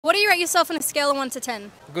What do you rate yourself on a scale of 1 to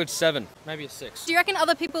 10? A good 7, maybe a 6. Do you reckon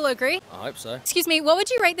other people agree? I hope so. Excuse me, what would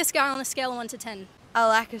you rate this guy on a scale of 1 to 10?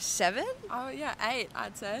 Like a 7? Oh yeah, 8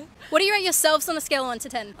 I'd say. What do you rate yourselves on a scale of 1 to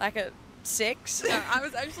 10? Like a 6? No, I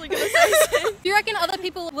was actually going to say 6. Do you reckon other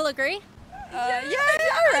people will agree? Yeah,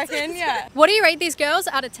 I reckon, yeah. What do you rate these girls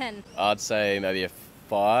out of 10? I'd say maybe a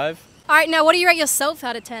 5. Alright, now what do you rate yourself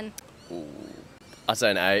out of 10? I'd say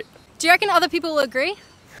an 8. Do you reckon other people will agree?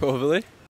 Probably.